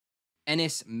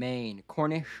Enys, Maine,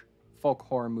 Cornish folk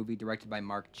horror movie directed by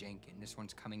Mark Jenkin. This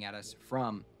one's coming at us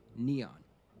from Neon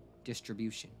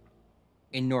Distribution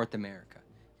in North America,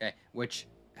 okay, which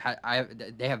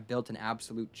they have built an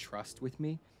absolute trust with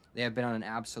me. They have been on an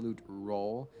absolute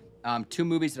roll. Two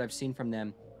movies that I've seen from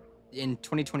them in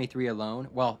 2023 alone,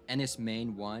 well, Enys,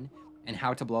 Maine 1 and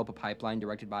How to Blow Up a Pipeline,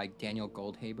 directed by Daniel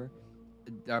Goldhaber,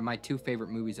 are my two favorite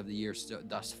movies of the year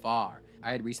thus far.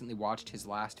 I had recently watched his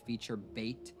last feature,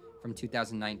 Bait, from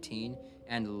 2019,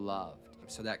 and loved.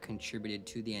 So that contributed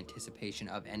to the anticipation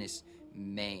of Enys,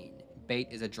 Maine. Bait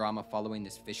is a drama following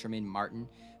this fisherman, Martin,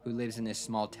 who lives in this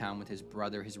small town with his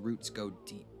brother. His roots go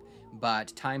deep, but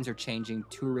times are changing,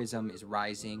 tourism is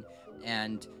rising,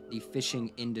 and the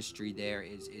fishing industry there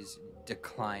is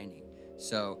declining.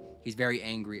 So he's very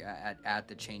angry at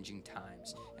the changing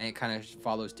times, and it kind of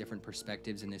follows different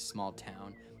perspectives in this small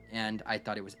town, and I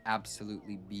thought it was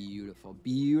absolutely beautiful.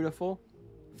 Beautiful,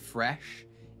 fresh,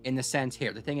 in the sense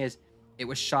here. The thing is, it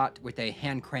was shot with a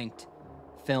hand-cranked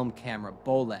film camera,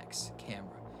 Bolex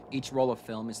camera. Each roll of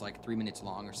film is like 3 minutes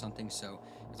long or something, so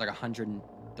it's like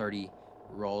 130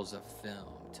 rolls of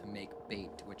film to make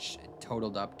Bait, which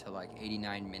totaled up to like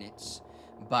 89 minutes.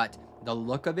 But the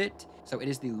look of it, so it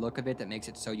is the look of it that makes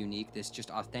it so unique, this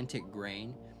just authentic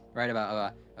grain, right,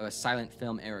 of a silent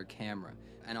film era camera.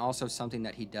 And also something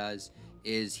that he does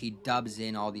is he dubs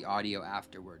in all the audio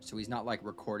afterwards. So he's not like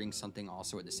recording something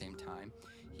also at the same time.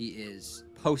 He is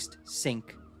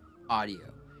post-sync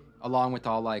audio, along with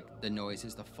all like the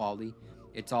noises, the foley.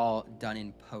 It's all done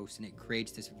in post, and it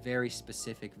creates this very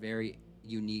specific, very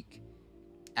unique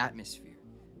atmosphere.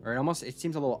 Or it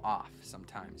seems a little off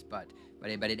sometimes, but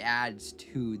it adds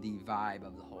to the vibe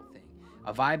of the whole thing.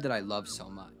 A vibe that I love so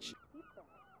much.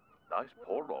 Nice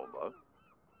pour roll, though.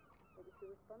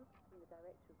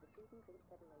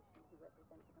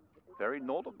 Very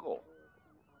nautical.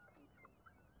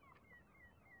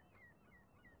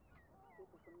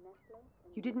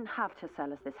 You didn't have to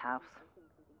sell us this house.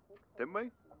 Didn't we?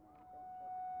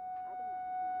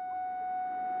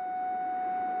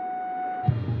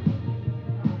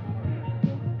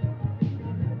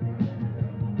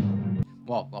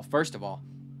 Well, first of all,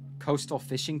 coastal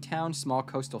fishing town, small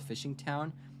coastal fishing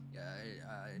town,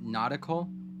 nautical,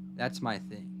 that's my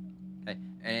thing. Okay?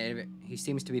 And he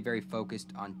seems to be very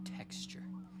focused on texture,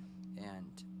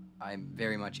 and I'm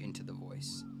very much into the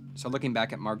voice. So looking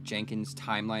back at Mark Jenkins'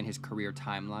 timeline, his career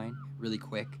timeline, really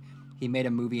quick, he made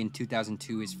a movie in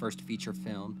 2002, his first feature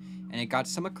film, and it got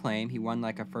some acclaim. He won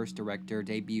like a first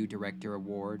debut director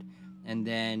award, and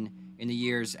then in the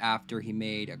years after, he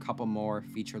made a couple more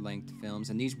feature-length films,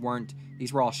 and these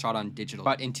were all shot on digital.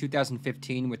 But in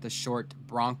 2015, with the short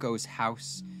Bronco's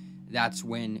House, that's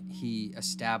when he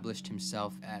established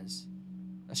himself as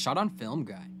a shot-on-film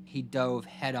guy. He dove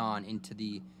head-on into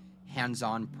the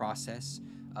hands-on process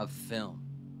of film,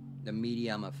 the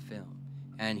medium of film,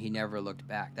 and he never looked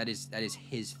back. That is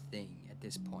his thing at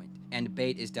this point. And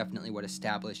Bait is definitely what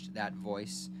established that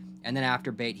voice. And then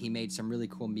after Bait, he made some really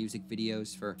cool music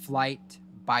videos for Flight,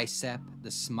 Bicep, The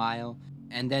Smile,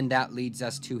 and then that leads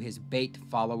us to his Bait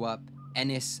follow-up,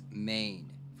 Enys,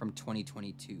 Maine, from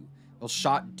 2022. Well,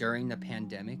 shot during the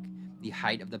pandemic, the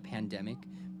height of the pandemic,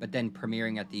 but then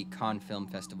premiering at the Cannes Film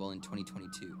Festival in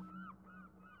 2022.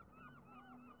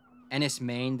 Enys,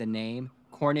 Maine, the name,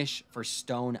 Cornish for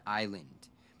Stone Island.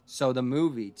 So the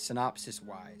movie,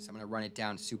 synopsis-wise, I'm going to run it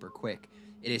down super quick.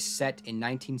 It is set in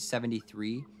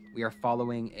 1973. We are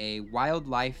following a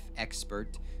wildlife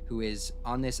expert who is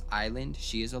on this island.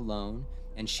 She is alone,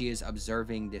 and she is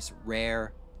observing this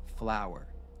rare flower.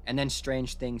 And then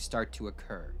strange things start to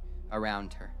occur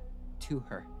around her, to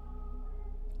her.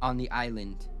 On the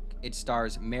island, it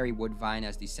stars Mary Woodvine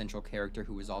as the central character,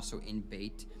 who is also in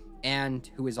Bait, and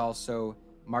who is also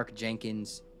Mark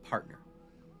Jenkins' partner.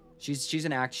 She's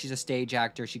a stage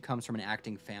actor. She comes from an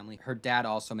acting family. Her dad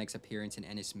also makes appearance in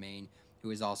Enys, Maine,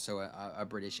 who is also a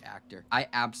British actor. I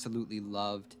absolutely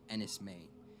loved Enys, Maine.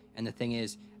 And the thing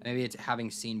is, maybe it's having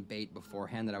seen Bait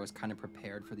beforehand that I was kind of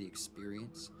prepared for the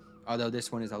experience. Although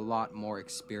this one is a lot more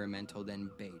experimental than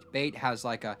Bait. Bait has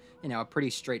like a pretty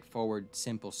straightforward,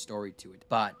 simple story to it.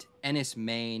 But Enys,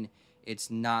 Maine, it's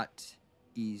not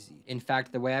easy. In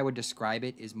fact, the way I would describe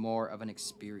it is more of an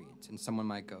experience. And someone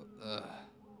might go, ugh,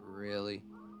 really?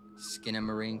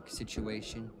 Skinamarink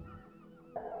situation?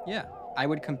 Yeah, I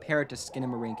would compare it to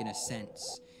Skinamarink in a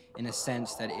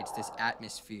sense that it's this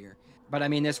atmosphere. But I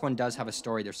mean, this one does have a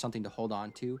story. There's something to hold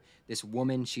on to. This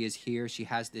woman, she is here. She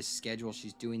has this schedule.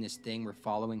 She's doing this thing. We're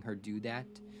following her do that.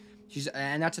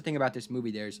 And that's the thing about this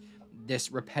movie. There's this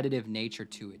repetitive nature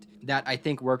to it that I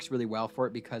think works really well for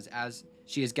it, because as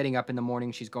She is getting up in the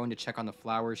morning. She's going to check on the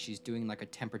flowers. She's doing like a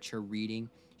temperature reading.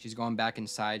 She's going back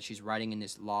inside. She's writing in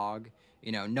this log,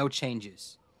 you know, no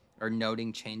changes or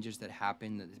noting changes that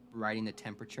happen, writing the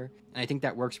temperature. And I think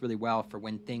that works really well for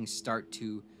when things start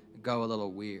to go a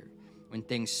little weird, when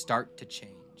things start to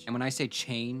change. And when I say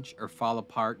change or fall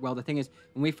apart, well, the thing is,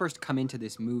 when we first come into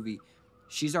this movie,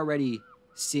 she's already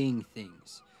seeing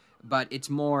things, but it's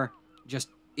more just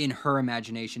in her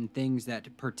imagination, things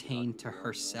that pertain to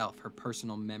herself, her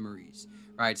personal memories,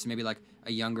 right? So maybe like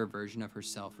a younger version of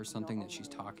herself or something that she's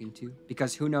talking to.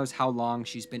 Because who knows how long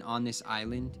she's been on this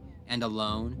island and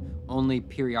alone, only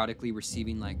periodically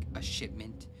receiving like a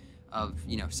shipment of,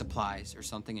 you know, supplies or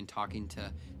something, and talking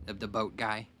to the boat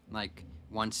guy like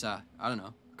once, I don't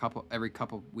know, every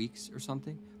couple weeks or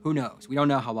something. Who knows? We don't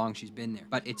know how long she's been there.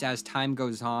 But it's as time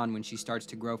goes on, when she starts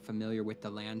to grow familiar with the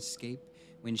landscape,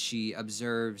 when she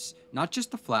observes not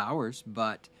just the flowers,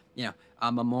 but, you know,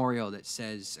 a memorial that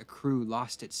says a crew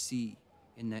lost at sea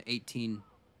in the 18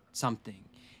 something,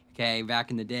 okay,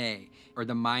 back in the day, or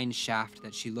the mine shaft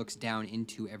that she looks down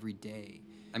into every day.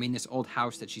 I mean, this old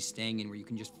house that she's staying in where you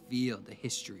can just feel the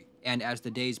history. And as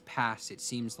the days pass, it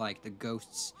seems like the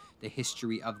ghosts, the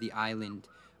history of the island,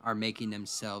 are making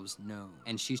themselves known.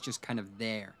 And she's just kind of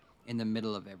there in the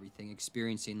middle of everything,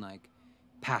 experiencing like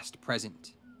past,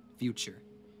 present, future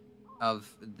of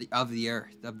the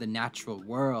earth, of the natural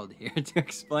world here to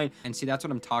explain. And see, that's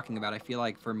what I'm talking about. I feel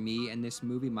like for me and this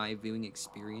movie, my viewing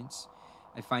experience,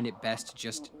 I find it best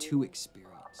just to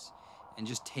experience and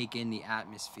just take in the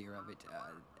atmosphere of it,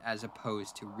 as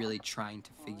opposed to really trying to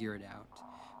figure it out.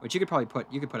 Which you could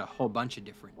put a whole bunch of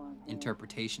different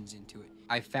interpretations into it.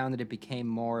 I found that it became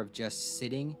more of just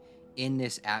sitting in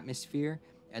this atmosphere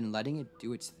and letting it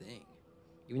do its thing.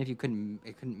 Even if it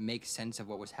couldn't make sense of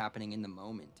what was happening in the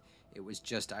moment. It was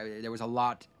just, there was a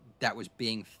lot that was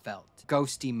being felt.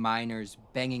 Ghosty miners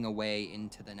banging away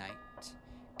into the night,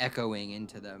 echoing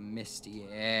into the misty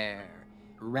air.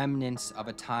 Remnants of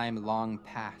a time long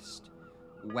past,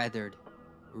 weathered,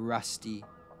 rusty,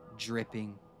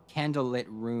 dripping. Candlelit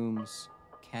rooms,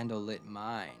 candlelit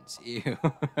minds, ew.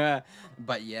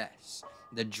 But yes,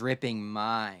 the dripping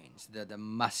minds, the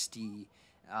musty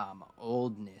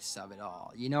oldness of it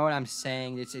all. You know what I'm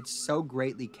saying? It's so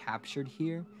greatly captured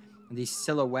here. The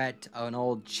silhouette of an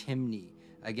old chimney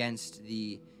against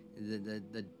the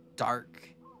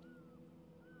dark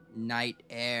night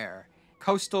air.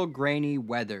 Coastal, grainy,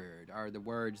 weathered are the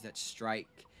words that strike.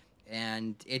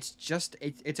 And it's just,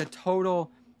 it's a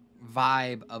total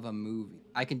vibe of a movie.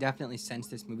 I can definitely sense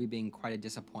this movie being quite a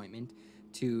disappointment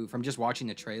from just watching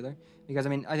the trailer, because I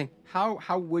mean, I think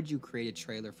how would you create a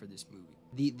trailer for this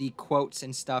movie? The quotes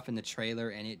and stuff in the trailer,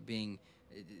 and it being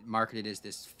marketed as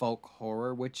this folk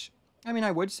horror, which I mean,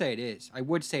 I would say it is. I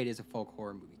would say it is a folk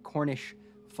horror movie. Cornish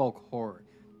folk horror.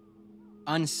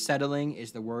 Unsettling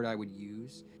is the word I would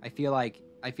use. I feel like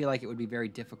it would be very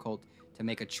difficult to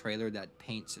make a trailer that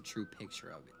paints a true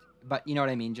picture of it. But you know what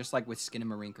I mean? Just like with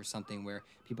Skinamarink or something, where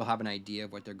people have an idea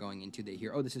of what they're going into. They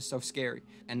hear, oh, this is so scary.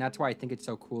 And that's why I think it's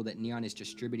so cool that Neon is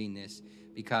distributing this,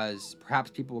 because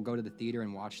perhaps people will go to the theater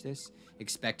and watch this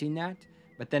expecting that.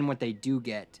 But then what they do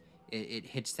get, it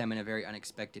hits them in a very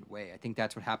unexpected way. I think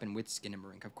that's what happened with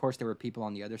Skinamarink. Of course, there were people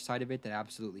on the other side of it that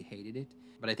absolutely hated it.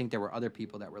 But I think there were other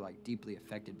people that were like deeply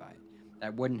affected by it,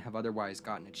 that wouldn't have otherwise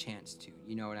gotten a chance to.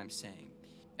 You know what I'm saying?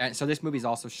 And so this movie is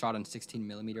also shot on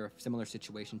 16mm, a similar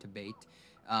situation to Bait.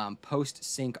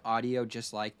 Post-sync audio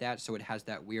just like that, so it has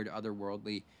that weird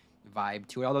otherworldly vibe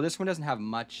to it. Although this one doesn't have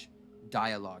much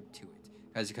dialogue to it,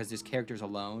 because this character's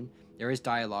alone. There is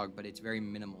dialogue, but it's very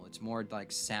minimal. It's more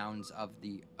like sounds of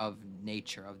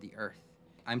nature, of the earth.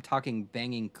 I'm talking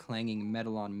banging, clanging,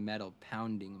 metal on metal,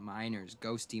 pounding, miners,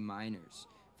 ghosty miners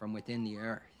from within the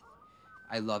earth.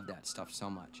 I love that stuff so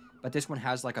much. But this one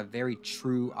has like a very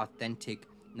true, authentic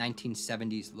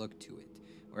 1970s look to it,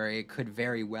 where it could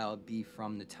very well be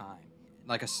from the time.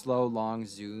 Like a slow, long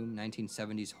zoom,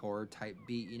 1970s horror type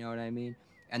beat, you know what I mean?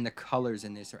 And the colors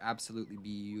in this are absolutely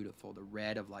beautiful. The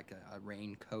red of like a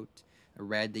raincoat, the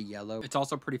red, the yellow. It's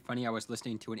also pretty funny. I was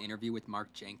listening to an interview with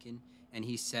Mark Jenkin, and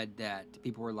he said that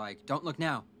people were like, don't look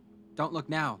now,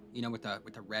 you know, with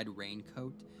the red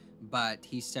raincoat. But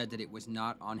he said that it was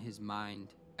not on his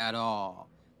mind at all.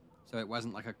 So it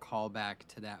wasn't like a callback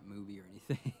to that movie or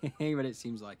anything, but it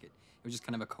seems like it. It was just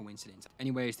kind of a coincidence.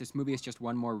 Anyways, this movie is just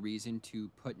one more reason to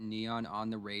put Neon on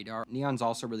the radar. Neon's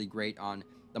also really great on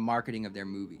the marketing of their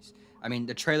movies. I mean,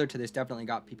 the trailer to this definitely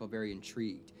got people very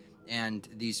intrigued. And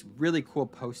these really cool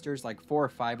posters, like 4 or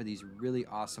 5 of these really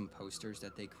awesome posters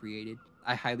that they created.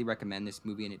 I highly recommend this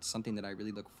movie, and it's something that I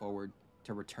really look forward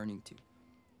to returning to.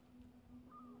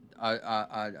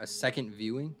 a second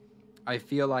viewing, I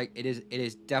feel like it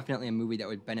is definitely a movie that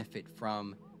would benefit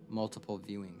from multiple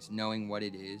viewings, knowing what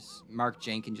it is. Mark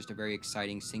Jenkin, just a very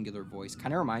exciting singular voice,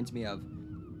 kind of reminds me of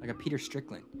like a Peter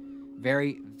Strickland,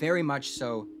 very much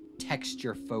so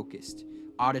texture focused,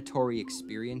 auditory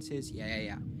experiences.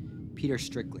 Yeah. Peter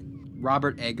Strickland,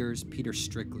 Robert Eggers, Peter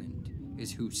Strickland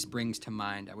is who springs to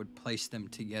mind. I would place them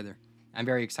together. I'm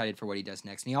very excited for what he does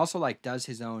next, and he also like does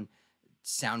his own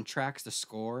soundtracks, the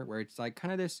score, where it's like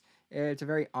kind of this. It's a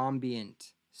very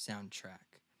ambient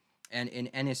soundtrack. And in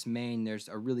Ennis, Maine, there's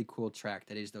a really cool track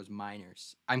that is those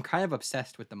miners. I'm kind of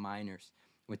obsessed with the miners,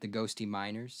 with the ghosty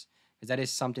miners, because that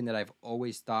is something that I've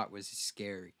always thought was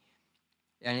scary.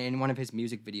 And in one of his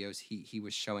music videos, he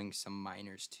was showing some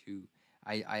miners too.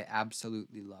 I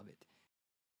absolutely love it.